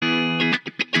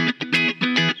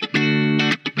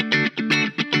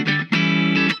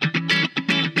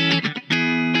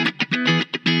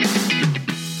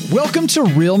Welcome to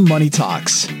Real Money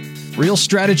Talks. Real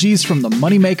strategies from the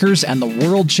moneymakers and the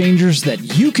world changers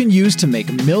that you can use to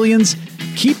make millions,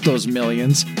 keep those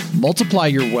millions, multiply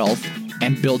your wealth,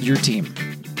 and build your team.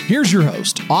 Here's your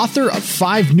host, author of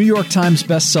 5 New York Times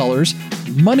bestsellers,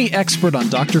 money expert on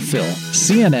Dr. Phil,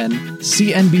 CNN,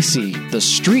 CNBC, The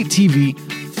Street TV,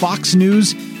 Fox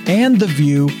News, and The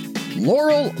View,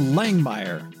 Loral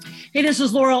Langemeier. Hey, this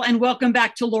is Loral, and welcome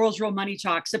back to Loral's Real Money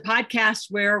Talks, a podcast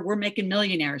where we're making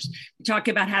millionaires. We talk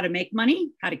about how to make money,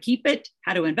 how to keep it,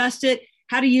 how to invest it,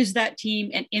 how to use that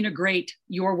team and integrate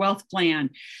your wealth plan.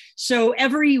 So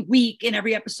every week in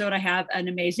every episode, I have an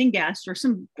amazing guest or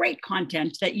some great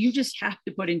content that you just have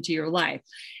to put into your life.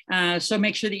 So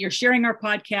make sure that you're sharing our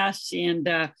podcasts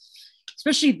and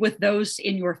especially with those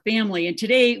in your family. And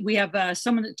today we have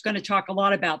someone that's going to talk a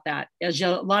lot about that. As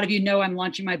a lot of you know, I'm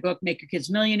launching my book, Make Your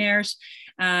Kids Millionaires.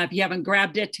 If you haven't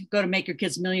grabbed it, go to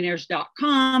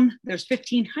makeyourkidsmillionaires.com. There's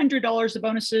 $1,500 of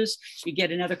bonuses. You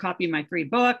get another copy of my free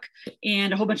book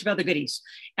and a whole bunch of other goodies.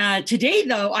 Today,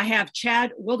 though, I have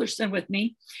Chad Wilderson with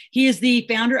me. He is the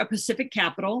founder of Pacific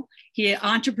Capital. He is an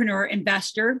entrepreneur,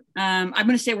 investor. I'm going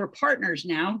to say we're partners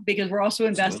now because we're also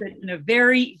invested in a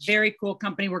very, very cool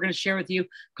company we're going to share with you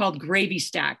called Gravy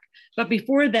Stack. But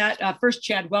before that, first,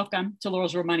 Chad, welcome to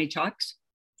Loral's Real Money Talks.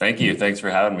 Thank you. Thanks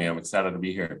for having me. I'm excited to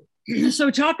be here. So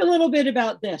talk a little bit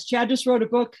about this. Chad just wrote a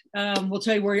book. We'll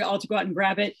tell you where you all to go out and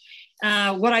grab it.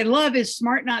 What I love is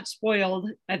Smart Not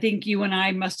Spoiled. I think you and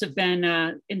I must have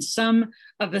been in some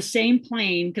of the same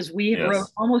plane because we wrote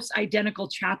almost identical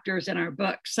chapters in our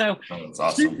book. So that's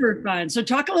awesome. Super fun. So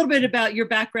talk a little bit about your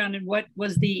background and what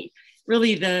was the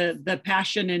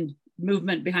passion and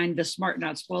movement behind the Smart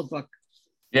Not Spoiled book.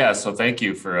 Yeah, so thank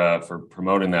you for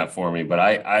promoting that for me. But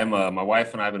my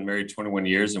wife and I have been married 21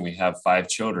 years, and we have 5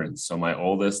 children. So my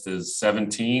oldest is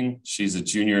 17; she's a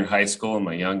junior in high school, and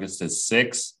my youngest is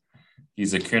 6.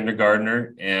 He's a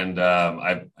kindergartner, and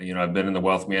I've been in the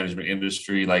wealth management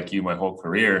industry like you my whole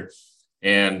career,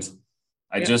 and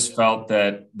I just felt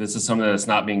that this is something that's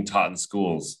not being taught in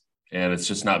schools, and it's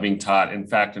just not being taught, in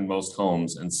fact, in most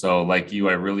homes. And so, like you,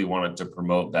 I really wanted to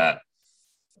promote that.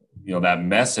 That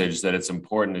message that it's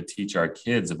important to teach our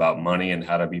kids about money and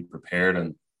how to be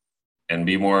prepared and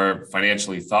be more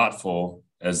financially thoughtful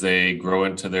as they grow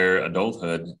into their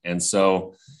adulthood. And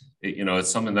so,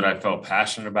 it's something that I felt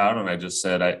passionate about. And I just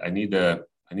said, I need to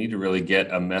really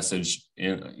get a message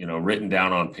written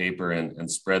down on paper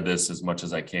and spread this as much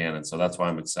as I can. And so that's why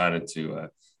I'm excited to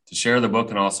share the book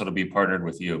and also to be partnered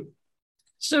with you.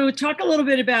 So talk a little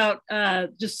bit about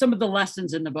just some of the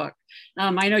lessons in the book.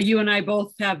 I know you and I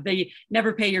both have the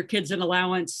never pay your kids an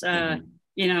allowance,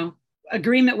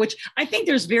 agreement, which I think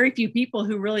there's very few people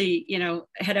who really,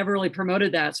 had ever really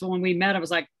promoted that. So when we met, I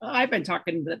was like, I've been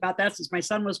talking about that since my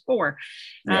son was 4.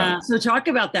 So talk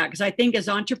about that, because I think as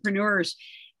entrepreneurs,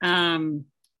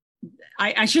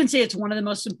 I shouldn't say it's one of the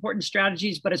most important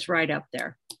strategies, but it's right up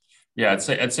there. Yeah,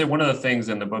 I'd say one of the things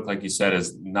in the book, like you said,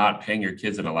 is not paying your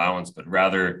kids an allowance, but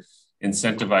rather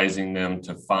incentivizing them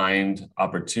to find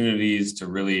opportunities, to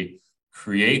really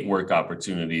create work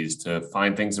opportunities, to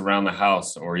find things around the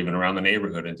house or even around the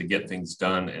neighborhood and to get things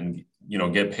done and,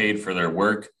 get paid for their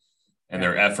work and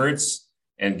their efforts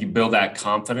and build that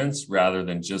confidence rather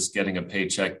than just getting a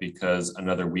paycheck because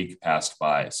another week passed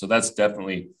by. So that's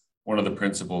definitely one of the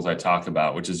principles I talk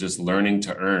about, which is just learning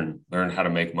to learn how to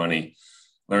make money.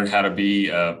 Learn how to be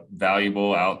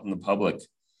valuable out in the public,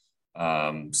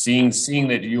 seeing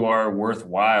that you are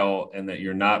worthwhile and that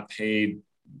you're not paid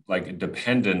like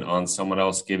dependent on someone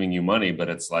else giving you money, but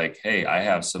it's like, hey, I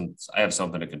have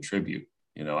something to contribute.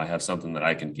 I have something that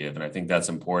I can give, and I think that's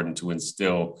important to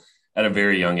instill at a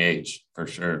very young age, for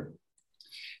sure.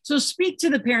 So speak to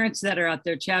the parents that are out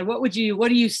there, Chad. What do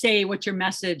you say? What's your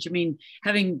message? I mean,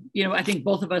 having, I think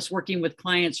both of us working with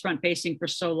clients front facing for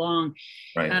so long,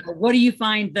 right. What do you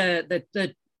find I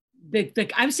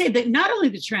would say that not only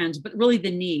the trends, but really the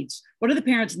needs? What do the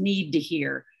parents need to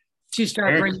hear to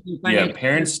start bringing financial? Yeah,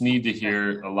 parents need to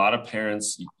hear, a lot of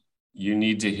parents, you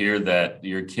need to hear that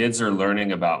your kids are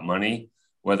learning about money,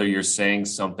 whether you're saying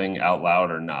something out loud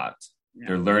or not. Yeah.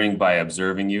 They're learning by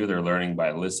observing you. They're learning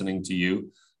by listening to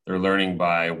you. They're learning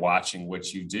by watching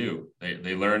what you do.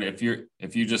 They learn if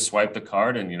you just swipe the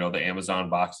card and, the Amazon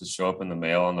boxes show up in the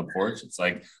mail on the porch, it's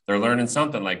like they're learning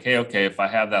something like, hey, okay, if I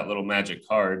have that little magic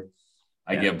card,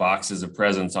 I get boxes of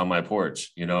presents on my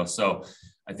porch, So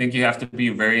I think you have to be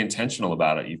very intentional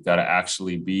about it. You've got to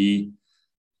actually be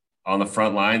on the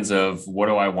front lines of what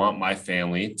do I want my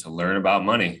family to learn about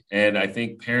money? And I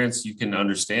think parents, you can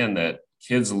understand that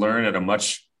kids learn at a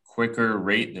much quicker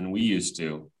rate than we used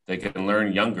to. They can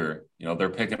learn younger. They're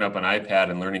picking up an iPad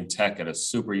and learning tech at a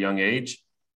super young age.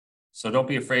 So don't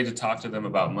be afraid to talk to them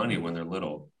about money when they're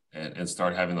little and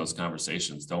start having those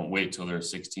conversations. Don't wait till they're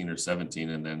 16 or 17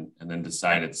 and then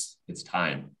decide it's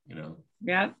time,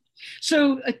 Yeah.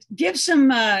 So give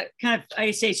some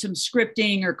some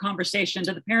scripting or conversation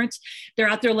to the parents. They're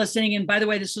out there listening. And by the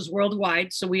way, this is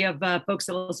worldwide. So we have folks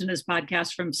that listen to this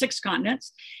podcast from 6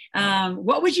 continents.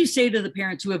 What would you say to the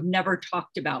parents who have never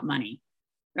talked about money?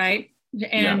 Right.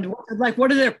 And what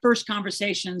are their first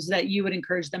conversations that you would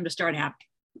encourage them to start having?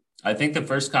 I think the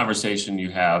first conversation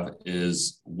you have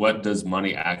is, what does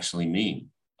money actually mean?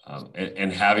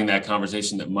 And having that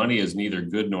conversation that money is neither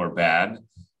good nor bad.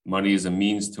 Money is a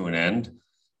means to an end.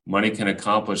 Money can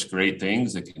accomplish great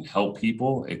things. It can help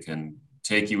people. It can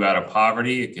take you out of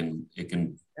poverty. It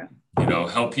can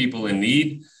help people in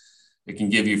need. It can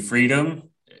give you freedom.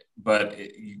 But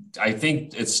I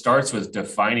think it starts with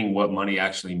defining what money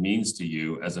actually means to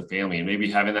you as a family, and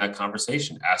maybe having that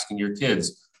conversation, asking your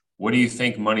kids, what do you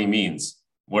think money means?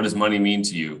 What does money mean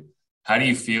to you? How do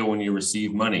you feel when you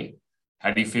receive money?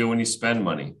 How do you feel when you spend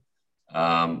money?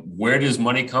 Where does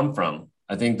money come from?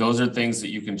 I think those are things that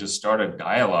you can just start a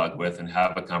dialogue with and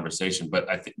have a conversation. But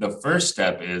I think the first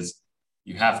step is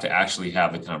you have to actually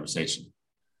have the conversation.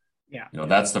 Yeah.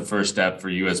 That's the first step for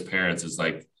you as parents, is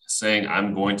like saying,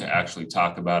 I'm going to actually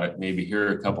talk about it. Maybe here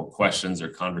are a couple questions or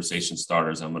conversation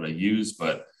starters I'm going to use,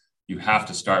 but you have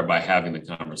to start by having the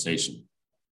conversation.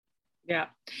 Yeah.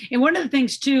 And one of the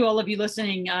things too, all of you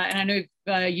listening, and I know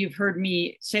you've heard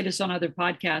me say this on other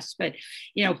podcasts, but,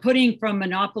 putting from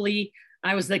Monopoly,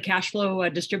 I was the cash flow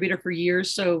distributor for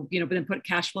years. So, but then put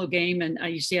Cash Flow game, and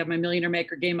you see I have my Millionaire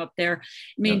Maker game up there.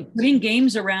 I mean, putting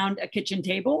games around a kitchen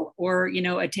table, or,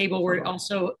 a table where it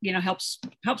also, helps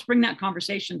bring that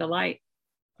conversation to light.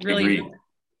 Really.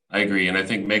 I agree. And I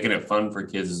think making it fun for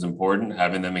kids is important,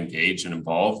 having them engaged and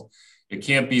involved. It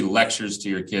can't be lectures to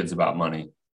your kids about money.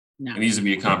 No. It needs to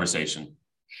be a conversation.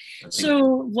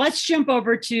 So let's jump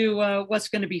over to what's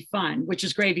going to be fun, which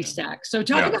is Gravy Stack. So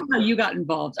talk about how you got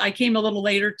involved. I came a little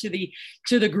later to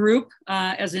the group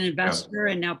as an investor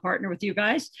and now partner with you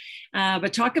guys.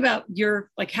 But talk about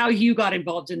how you got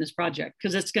involved in this project,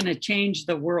 because it's going to change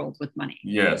the world with money.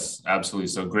 Yes, absolutely.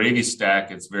 So Gravy Stack,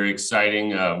 it's very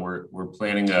exciting. We're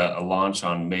planning a launch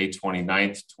on May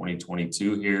 29th,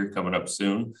 2022 here, coming up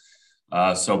soon.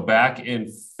 So back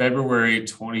in February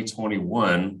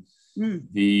 2021,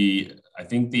 I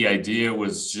think the idea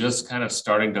was just kind of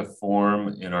starting to form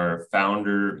in our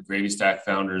Gravy Stack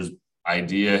founder's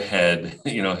idea head,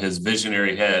 his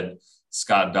visionary head,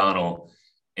 Scott Donnell.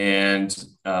 And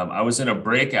I was in a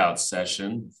breakout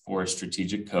session for a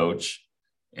strategic coach,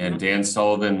 and Dan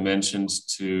Sullivan mentioned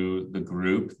to the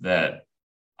group that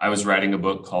I was writing a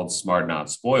book called Smart Not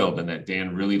Spoiled, and that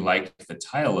Dan really liked the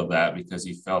title of that because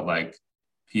he felt like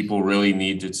people really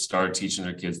need to start teaching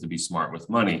their kids to be smart with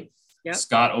money. Yep.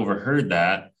 Scott overheard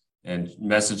that and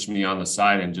messaged me on the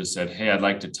side and just said, hey, I'd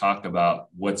like to talk about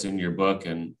what's in your book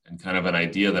and kind of an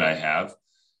idea that I have.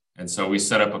 And so we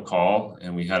set up a call,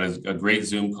 and we had a great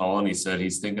Zoom call, and he said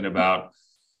he's thinking about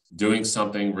doing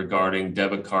something regarding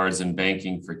debit cards and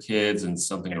banking for kids, and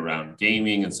something around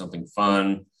gaming and something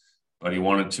fun, but he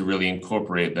wanted to really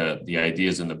incorporate the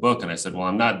ideas in the book. And I said, well,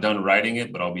 I'm not done writing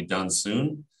it, but I'll be done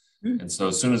soon. And so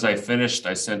as soon as I finished,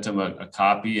 I sent him a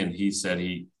copy, and he said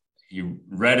he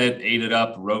read it, ate it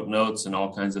up, wrote notes and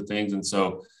all kinds of things. And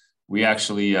so we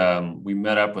actually, we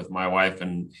met up with my wife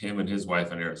and him and his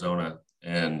wife in Arizona,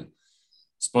 and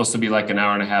supposed to be like an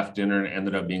hour and a half dinner, and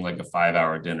ended up being like a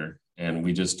 5-hour dinner. And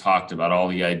we just talked about all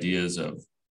the ideas of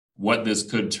what this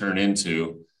could turn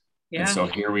into. Yeah. And so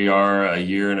here we are a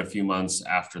year and a few months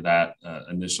after that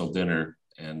initial dinner.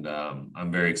 And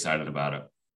I'm very excited about it.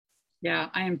 Yeah,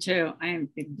 I am too.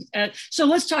 So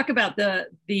let's talk about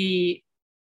the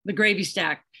Gravy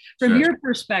Stack from your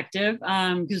perspective,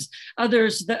 because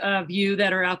others of you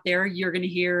that are out there, you're going to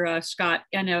hear Scott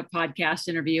in a podcast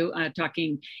interview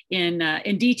talking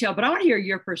in detail. But I want to hear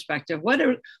your perspective. What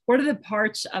are the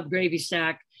parts of Gravy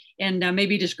Stack, and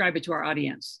maybe describe it to our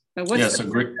audience? But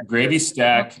Gravy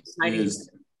Stack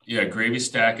Gravy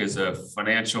Stack is a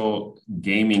financial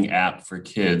gaming app for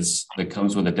kids that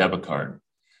comes with a debit card.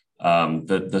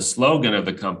 The slogan of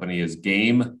the company is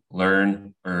game,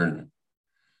 learn, earn.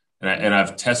 And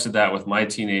I've tested that with my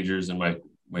teenagers and my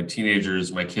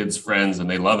kids' friends, and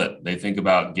they love it. They think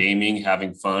about gaming,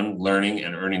 having fun, learning,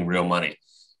 and earning real money.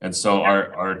 And so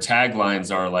our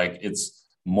taglines are like, it's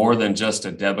more than just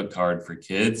a debit card for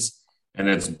kids, and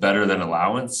it's better than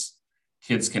allowance.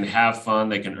 Kids can have fun,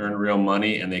 they can earn real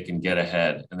money, and they can get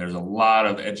ahead. And there's a lot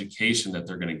of education that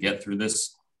they're going to get through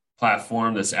this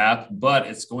platform, this app, but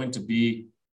it's going to be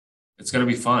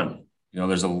fun.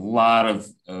 There's a lot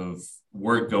of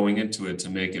work going into it to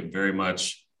make it very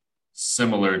much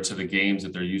similar to the games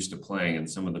that they're used to playing, and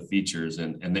some of the features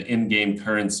and the in-game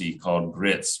currency called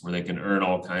grits, where they can earn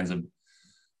all kinds of,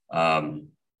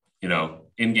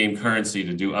 in-game currency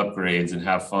to do upgrades and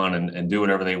have fun and do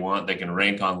whatever they want. They can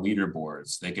rank on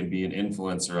leaderboards. They can be an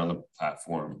influencer on the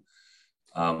platform.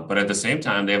 But at the same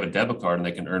time, they have a debit card and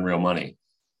they can earn real money,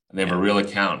 and they have a real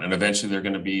account. And eventually they're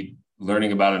going to be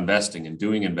learning about investing and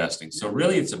doing investing. So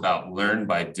really it's about learn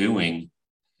by doing.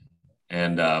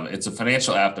 And it's a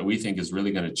financial app that we think is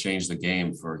really going to change the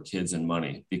game for kids and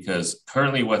money, because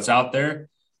currently what's out there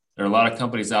are a lot of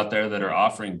companies out there that are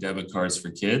offering debit cards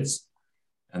for kids,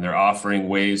 and they're offering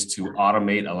ways to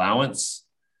automate allowance,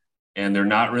 and they're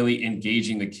not really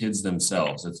engaging the kids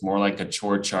themselves. It's more like a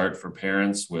chore chart for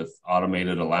parents with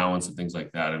automated allowance and things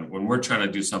like that. And when we're trying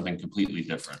to do something completely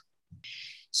different.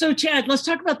 So Chad, let's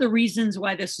talk about the reasons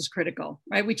why this is critical,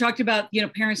 right? We talked about,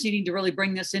 parents needing to really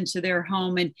bring this into their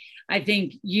home. And I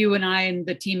think you and I and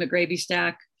the team at Gravy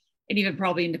Stack, and even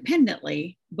probably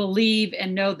independently, believe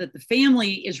and know that the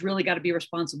family is really got to be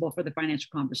responsible for the financial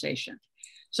conversation.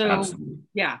 So, Absolutely.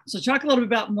 Yeah. So talk a little bit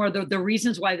about more the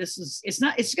reasons why this is,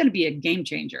 it's going to be a game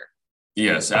changer.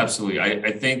 Yes, absolutely.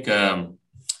 I think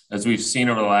as we've seen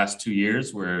over the last 2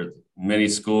 years, where many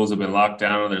schools have been locked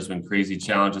down and there's been crazy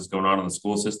challenges going on in the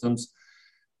school systems,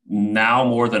 now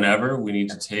more than ever, we need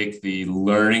to take the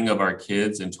learning of our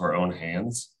kids into our own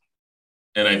hands.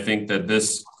 And I think that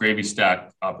this Gravy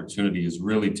Stack opportunity is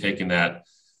really taking that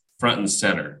front and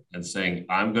center and saying,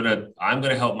 I'm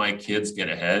gonna help my kids get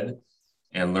ahead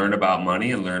and learn about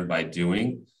money and learn by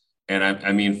doing. And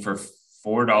I mean, for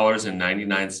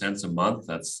 $4.99 a month,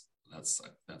 that's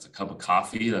a cup of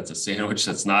coffee, that's a sandwich.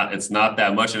 It's not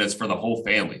that much, and it's for the whole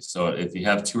family. So if you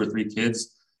have 2 or 3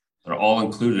 kids, they're all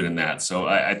included in that. So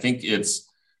I think it's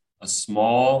a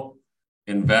small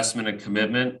investment and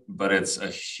commitment, but it's a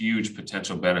huge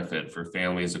potential benefit for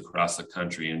families across the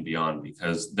country and beyond,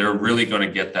 because they're really going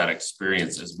to get that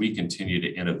experience as we continue to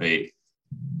innovate,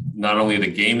 not only the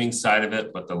gaming side of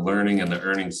it, but the learning and the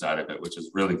earning side of it, which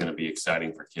is really going to be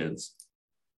exciting for kids.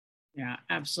 Yeah,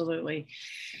 absolutely.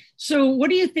 So what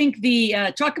do you think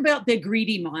talk about the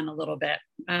Greedymon a little bit.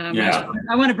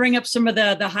 I want to bring up some of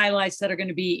the highlights that are going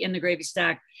to be in the Gravy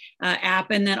Stack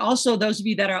app. And then also those of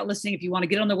you that are listening, if you want to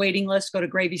get on the waiting list, go to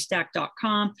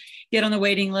gravystack.com, get on the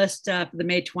waiting list for the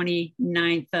May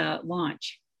 29th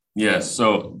launch. Yes.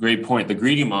 So great point. The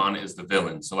Greedymon is the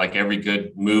villain. So like every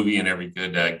good movie and every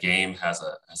good game has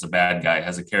a bad guy,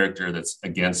 has a character that's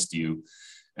against you.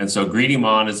 And so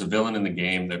Greedymon is a villain in the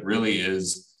game that really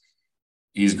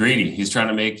he's greedy. He's trying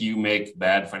to make you make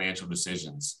bad financial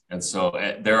decisions. And so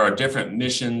there are different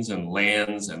missions and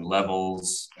lands and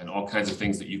levels and all kinds of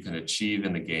things that you can achieve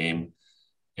in the game.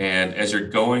 And as you're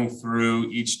going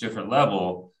through each different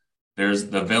level,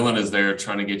 the villain is there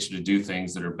trying to get you to do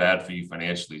things that are bad for you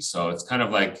financially. So it's kind of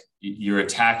like you're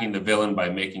attacking the villain by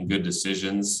making good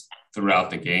decisions throughout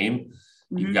the game.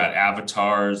 You've got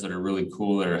avatars that are really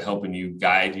cool that are helping you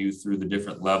guide you through the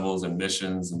different levels and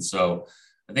missions. And so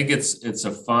I think it's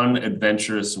a fun,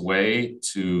 adventurous way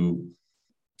to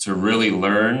really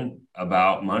learn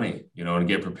about money, and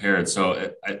get prepared.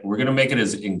 So we're going to make it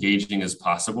as engaging as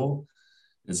possible.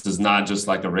 This is not just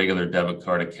like a regular debit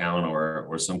card account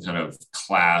or some kind of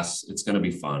class. It's going to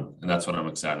be fun. And that's what I'm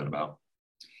excited about.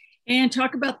 And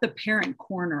talk about the parent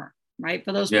corner. Right?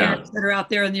 For those parents that are out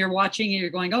there and you're watching and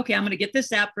you're going, okay, I'm going to get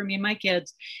this app for me and my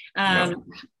kids.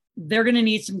 They're going to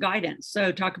need some guidance.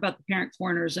 So talk about the parent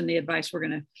corners and the advice. We're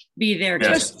going to be there,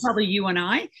 especially probably you and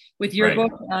I with your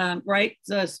book, right?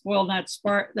 The Spoiled Not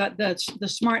Smart, the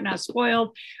Smart Not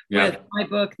Spoiled. With my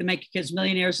book, The Make Your Kids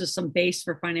Millionaires, is some base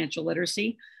for financial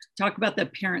literacy. Talk about the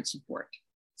parent support.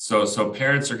 So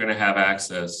parents are going to have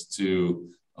access to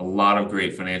a lot of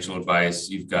great financial advice.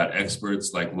 You've got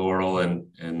experts like Laurel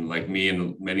and like me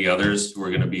and many others who are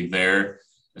going to be there,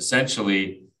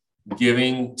 essentially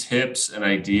giving tips and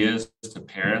ideas to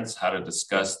parents how to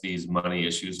discuss these money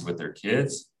issues with their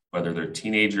kids, whether they're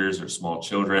teenagers or small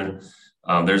children.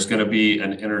 There's going to be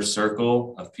an inner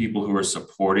circle of people who are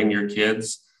supporting your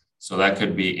kids. So that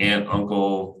could be aunt,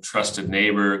 uncle, trusted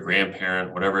neighbor,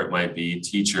 grandparent, whatever it might be,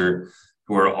 teacher,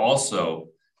 who are also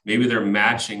maybe they're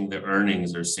matching the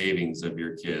earnings or savings of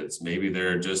your kids. Maybe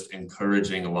they're just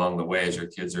encouraging along the way as your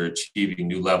kids are achieving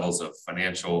new levels of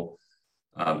financial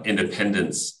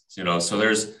independence. So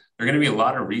there are going to be a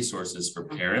lot of resources for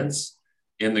parents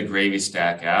in the Gravy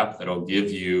Stack app that'll give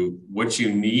you what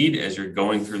you need as you're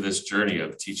going through this journey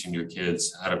of teaching your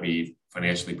kids how to be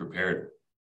financially prepared.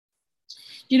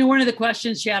 One of the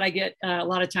questions, Chad, I get a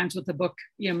lot of times with the book,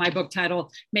 my book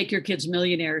title, Make Your Kids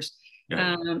Millionaires.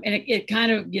 Yeah. And it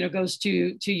kind of, goes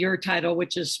to your title,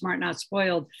 which is Smart Not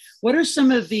Spoiled. What are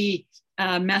some of the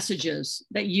messages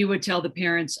that you would tell the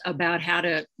parents about how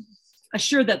to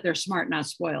assure that they're smart, not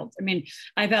spoiled? I mean,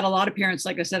 I've had a lot of parents,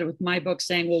 like I said, with my book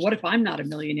saying, well, what if I'm not a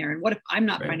millionaire? And what if I'm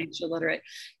not financially literate?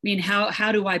 I mean,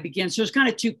 how do I begin? So there's kind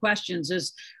of two questions.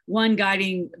 Is one,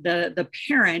 guiding the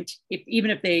parent,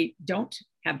 even if they don't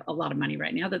have a lot of money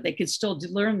right now, that they could still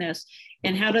learn this,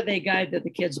 and how do they guide that the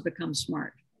kids become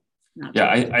smart?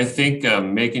 I think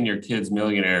making your kids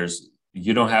millionaires,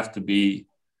 you don't have to be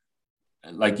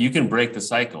like, you can break the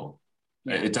cycle.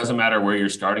 Yeah. It doesn't matter where you're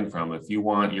starting from. If you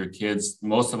want your kids,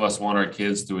 most of us want our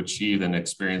kids to achieve and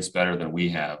experience better than we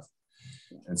have.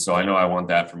 And so I know I want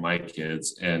that for my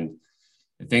kids. And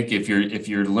I think if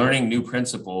you're learning new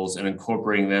principles and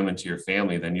incorporating them into your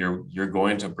family, then you're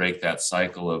going to break that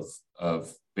cycle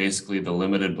of basically the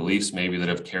limited beliefs maybe that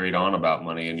have carried on about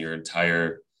money in your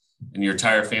entire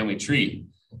family tree.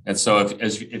 And so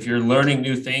if you're learning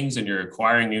new things and you're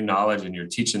acquiring new knowledge and you're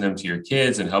teaching them to your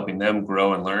kids and helping them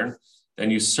grow and learn, then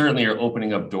you certainly are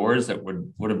opening up doors that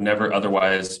would have never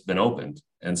otherwise been opened.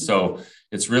 And so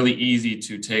it's really easy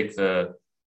to take the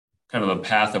kind of the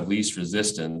path of least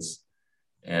resistance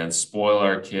and spoil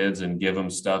our kids and give them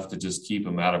stuff to just keep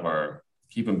them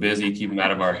busy, keep them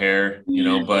out of our hair,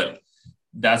 but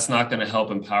that's not going to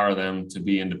help empower them to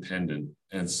be independent.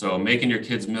 And so making your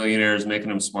kids millionaires, making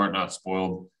them smart, not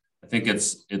spoiled, I think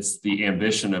it's the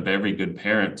ambition of every good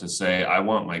parent to say, I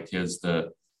want my kids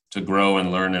to grow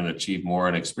and learn and achieve more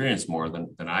and experience more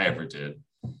than I ever did.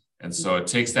 And so it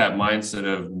takes that mindset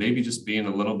of maybe just being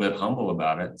a little bit humble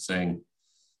about it, saying,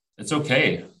 it's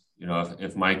okay.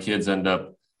 If my kids end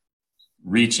up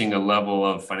reaching a level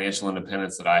of financial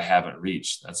independence that I haven't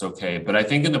reached, that's okay. But I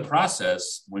think in the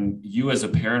process, when you as a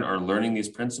parent are learning these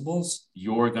principles,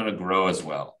 you're going to grow as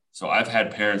well. So I've had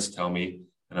parents tell me,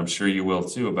 and I'm sure you will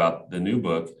too, about the new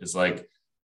book, is like,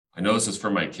 I know this is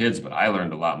for my kids, but I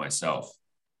learned a lot myself.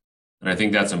 And I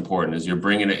think that's important, is you're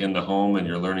bringing it in the home and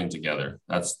you're learning together.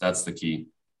 That's the key.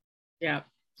 Yeah.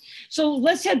 So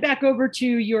let's head back over to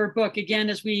your book again,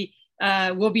 as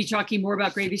we'll be talking more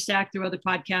about Gravy Stack through other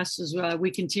podcasts as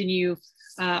we continue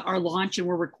our launch, and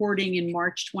we're recording in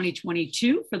March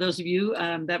 2022 for those of you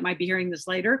that might be hearing this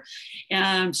later.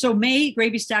 So May,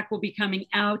 Gravy Stack will be coming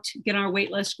out. Get on our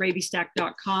wait list,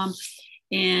 gravystack.com.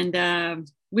 And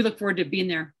we look forward to being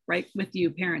there, right, with you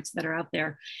parents that are out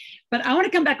there. But I want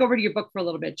to come back over to your book for a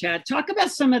little bit, Chad. Talk about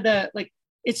some of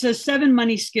it says 7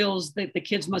 money skills that the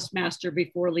kids must master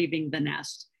before leaving the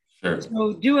nest. Sure.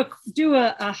 So do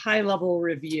a high level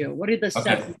review. What are the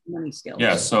 7 money skills?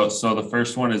 Yeah. So the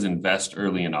first one is invest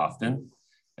early and often.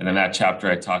 And in that chapter,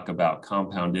 I talk about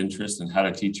compound interest and how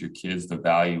to teach your kids the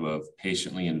value of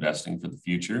patiently investing for the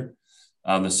future.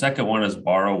 The second one is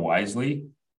borrow wisely.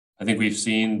 I think we've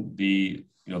seen the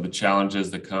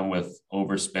challenges that come with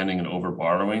overspending and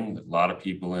overborrowing. A lot of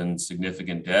people in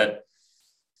significant debt.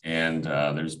 And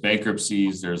there's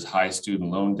bankruptcies, there's high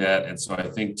student loan debt. And so I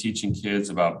think teaching kids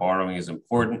about borrowing is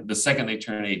important. The second they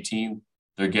turn 18,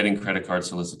 they're getting credit card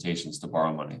solicitations to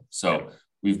borrow money. So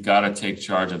we've got to take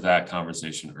charge of that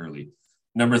conversation early.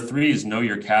 Number 3 is know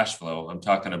your cash flow. I'm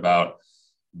talking about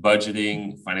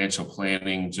budgeting, financial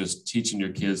planning, just teaching your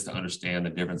kids to understand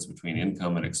the difference between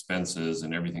income and expenses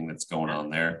and everything that's going on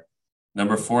there.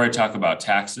 Number 4, I talk about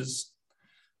taxes.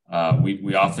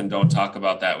 We often don't talk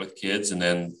about that with kids, and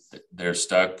then they're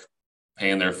stuck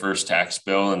paying their first tax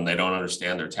bill and they don't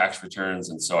understand their tax returns.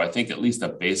 And so I think at least a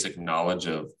basic knowledge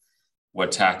of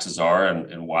what taxes are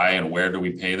and why and where do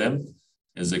we pay them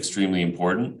is extremely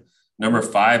important. Number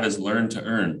 5 is learn to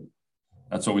earn.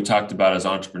 That's what we talked about as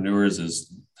entrepreneurs,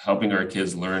 is helping our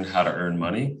kids learn how to earn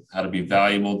money, how to be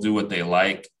valuable, do what they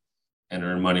like, and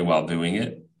earn money while doing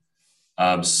it.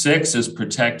 6 is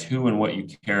protect who and what you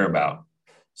care about.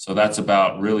 So that's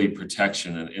about really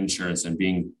protection and insurance and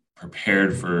being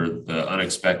prepared for the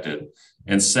unexpected.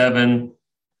 And 7,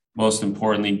 most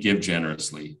importantly, give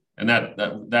generously. And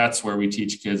that's where we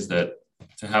teach kids that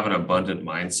to have an abundant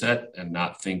mindset and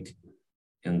not think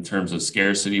in terms of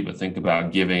scarcity, but think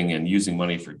about giving and using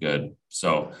money for good.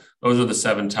 So those are the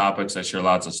 7 topics. I share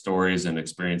lots of stories and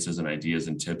experiences and ideas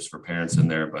and tips for parents in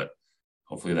there, but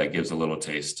hopefully that gives a little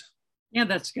taste. Yeah,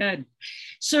 that's good.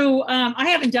 So I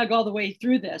haven't dug all the way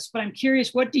through this, but I'm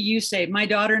curious, what do you say? My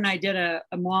daughter and I did a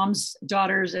mom's,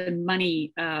 daughters, and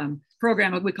money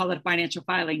program. We call it a financial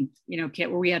filing, kit,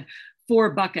 where we had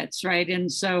 4 buckets, right?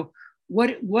 And so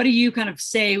what do you kind of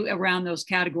say around those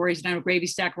categories? And I know Gravy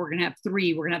Stack, we're going to have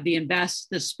 3. We're going to have the invest,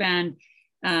 the spend,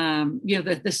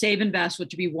 the save invest,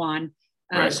 which would be 1.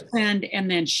 Right. spend, and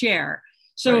then share.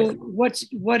 So Right.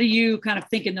 what do you kind of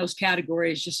think in those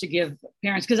categories, just to give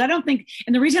parents? Because I don't think,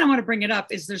 and the reason I want to bring it up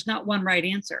is there's not one right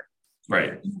answer.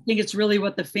 Right. I think it's really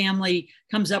what the family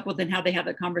comes up with and how they have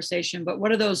the conversation. But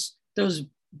what are those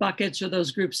buckets or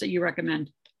those groups that you recommend,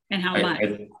 and how much?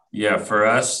 Yeah, for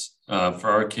us, for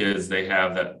our kids, they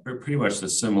have that pretty much the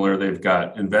similar. They've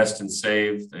got invest and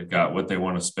save. They've got what they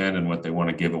want to spend and what they want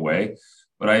to give away.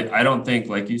 But I don't think,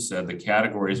 like you said, the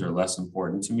categories are less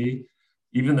important to me.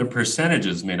 Even the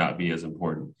percentages may not be as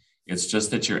important. It's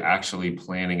just that you're actually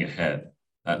planning ahead.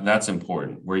 That's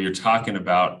important, where you're talking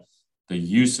about the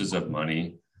uses of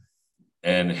money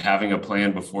and having a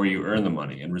plan before you earn the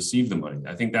money and receive the money.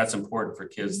 I think that's important for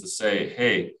kids to say,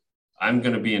 hey, I'm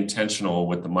going to be intentional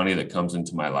with the money that comes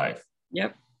into my life.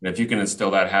 Yep. And if you can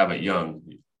instill that habit young,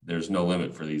 there's no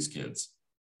limit for these kids.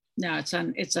 No,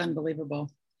 it's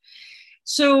unbelievable.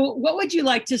 So what would you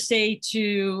like to say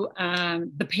to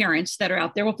the parents that are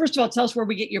out there? Well, first of all, tell us where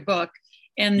we get your book,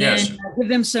 and then give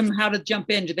them some how to jump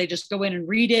in. Do they just go in and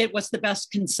read it? What's the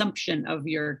best consumption of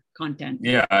your content?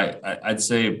 Yeah, I'd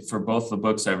say for both the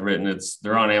books I've written,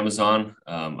 they're on Amazon.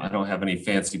 I don't have any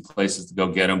fancy places to go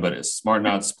get them, but it's Smart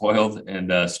Not Spoiled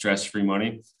and Stress-Free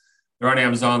Money. They're on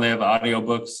Amazon. They have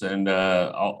audiobooks and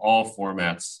all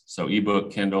formats. So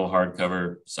ebook, Kindle,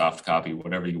 hardcover, soft copy,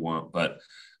 whatever you want. But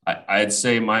I'd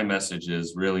say my message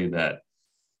is really that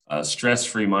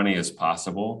stress-free money is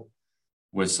possible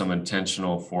with some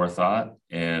intentional forethought,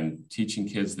 and teaching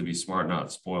kids to be smart,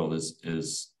 not spoiled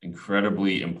is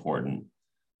incredibly important.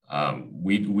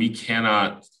 We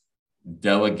cannot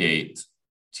delegate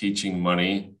teaching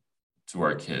money to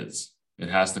our kids. It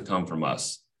has to come from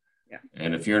us. Yeah.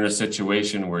 And if you're in a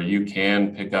situation where you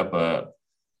can pick up a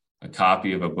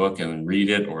copy of a book and read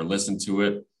it or listen to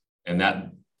it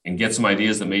and get some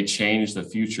ideas that may change the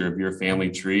future of your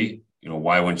family tree,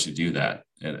 why wouldn't you do that?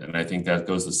 And I think that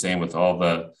goes the same with all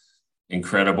the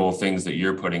incredible things that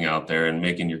you're putting out there and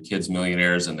making your kids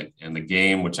millionaires and the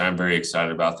game, which I'm very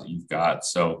excited about that you've got.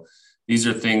 So these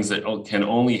are things that can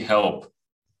only help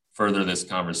further this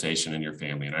conversation in your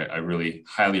family. And I really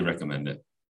highly recommend it.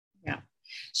 Yeah.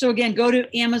 So again, go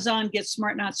to Amazon, get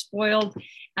Smart Not Spoiled.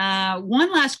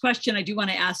 One last question I do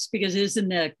want to ask, because it is in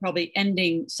the probably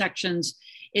ending sections,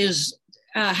 is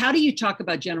how do you talk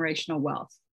about generational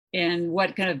wealth? And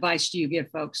what kind of advice do you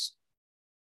give folks?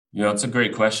 It's a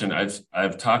great question.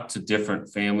 I've talked to different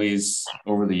families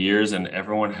over the years, and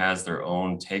everyone has their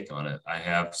own take on it. I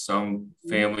have some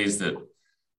families that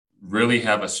really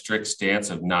have a strict stance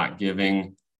of not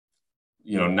giving,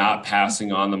 not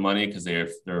passing on the money because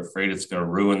they're afraid it's going to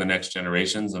ruin the next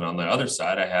generations. And on the other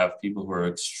side, I have people who are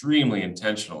extremely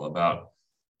intentional about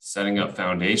setting up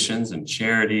foundations and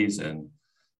charities and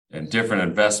different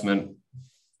investment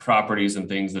properties and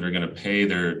things that are going to pay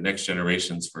their next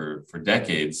generations for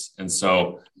decades. And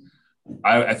so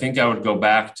I think I would go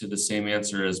back to the same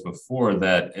answer as before,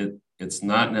 that it's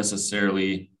not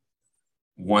necessarily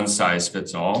one size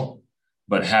fits all,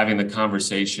 but having the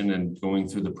conversation and going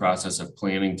through the process of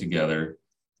planning together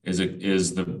is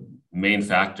the main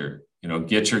factor.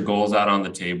 Get your goals out on the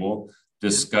table,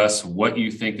 discuss what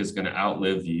you think is going to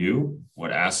outlive you,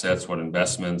 what assets, what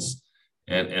investments,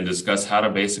 and discuss how to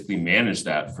basically manage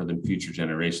that for the future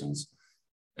generations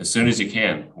as soon as you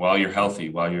can, while you're healthy,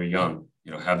 while you're young.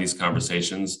 Have these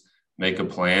conversations, make a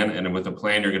plan, and with a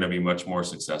plan, you're going to be much more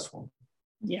successful.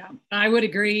 Yeah, I would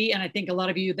agree. And I think a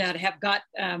lot of you that have got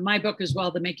my book as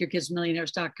well, the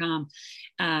MakeYourKidsMillionaires.com.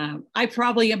 I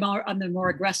probably am on the more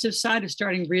aggressive side of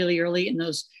starting really early in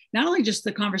those, not only just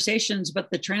the conversations,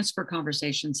 but the transfer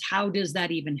conversations. How does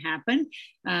that even happen?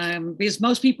 Because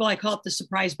most people, I call it the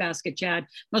surprise basket, Chad.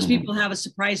 Most people have a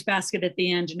surprise basket at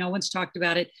the end. No one's talked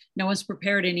about it. No one's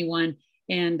prepared anyone.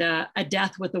 And a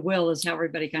death with a will is how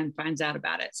everybody kind of finds out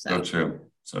about it. So true.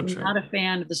 So true. I'm not a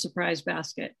fan of the surprise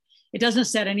basket. It doesn't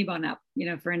set anyone up,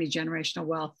 for any generational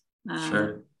wealth.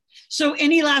 Sure. So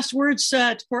any last words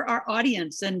for our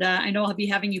audience? And I know I'll be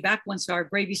having you back once our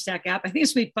Gravy Stack app. I think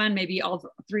it's going to be fun. Maybe all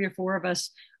 3 or 4 of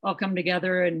us all come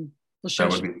together and we'll show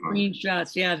some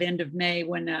screenshots. Yeah, the end of May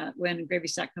when Gravy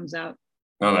Stack comes out.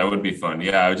 Oh, that would be fun.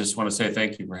 Yeah, I just want to say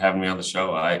thank you for having me on the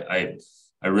show. I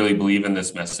really believe in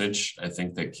this message. I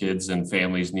think that kids and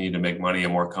families need to make money a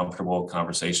more comfortable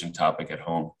conversation topic at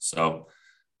home. So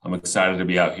I'm excited to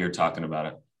be out here talking about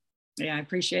it. Yeah, I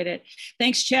appreciate it.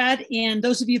 Thanks, Chad. And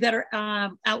those of you that are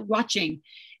out watching,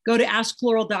 go to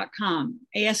askloral.com,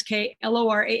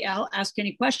 AskLoral. Ask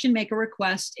any question, make a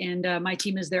request. And my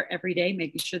team is there every day,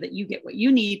 making sure that you get what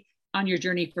you need on your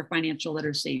journey for financial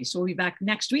literacy. So we'll be back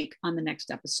next week on the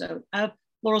next episode of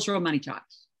Laurel's Real Money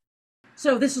Talks.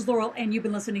 So this is Laurel, and you've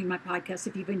been listening to my podcast.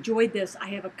 If you've enjoyed this, I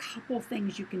have a couple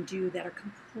things you can do that are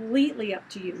completely up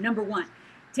to you. Number one,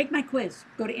 take my quiz.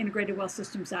 Go to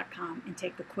integratedwealthsystems.com and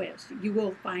take the quiz. You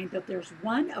will find that there's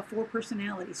one of 4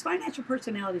 personalities, financial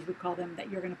personalities we call them,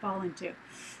 that you're going to fall into.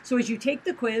 So as you take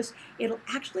the quiz, it'll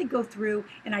actually go through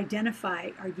and identify,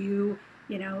 are you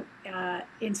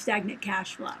in stagnant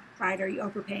cash flow, right? Are you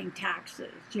overpaying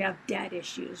taxes? Do you have debt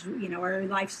issues? Are you a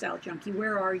lifestyle junkie?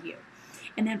 Where are you?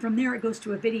 And then from there, it goes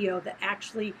to a video that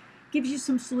actually gives you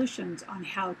some solutions on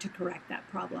how to correct that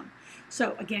problem.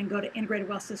 So again, go to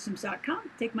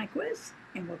integratedwealthsystems.com, take my quiz,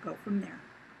 and we'll go from there.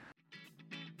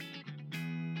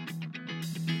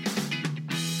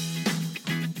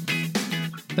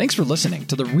 Thanks for listening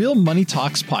to the Real Money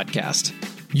Talks podcast.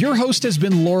 Your host has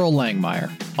been Laurel Langmeyer,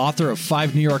 author of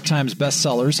 5 New York Times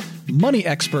bestsellers, money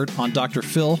expert on Dr.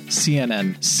 Phil,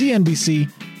 CNN, CNBC,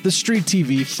 The Street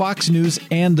TV, Fox News,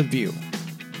 and The View.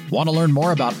 Want to learn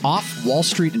more about off-Wall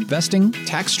Street investing,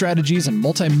 tax strategies, and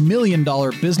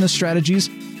multi-million-dollar business strategies?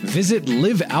 Visit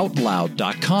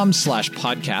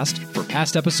liveoutloud.com/podcast for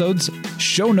past episodes,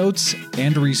 show notes,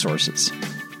 and resources.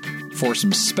 For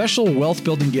some special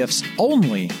wealth-building gifts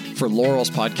only for Laurel's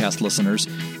podcast listeners,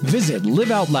 visit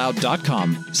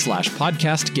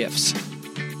liveoutloud.com/podcast gifts.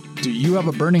 Do you have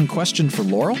a burning question for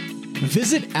Laurel?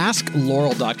 Visit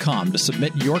asklaurel.com to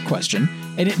submit your question,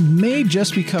 and it may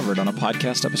just be covered on a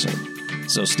podcast episode.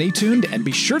 So stay tuned and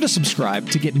be sure to subscribe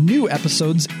to get new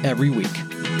episodes every week.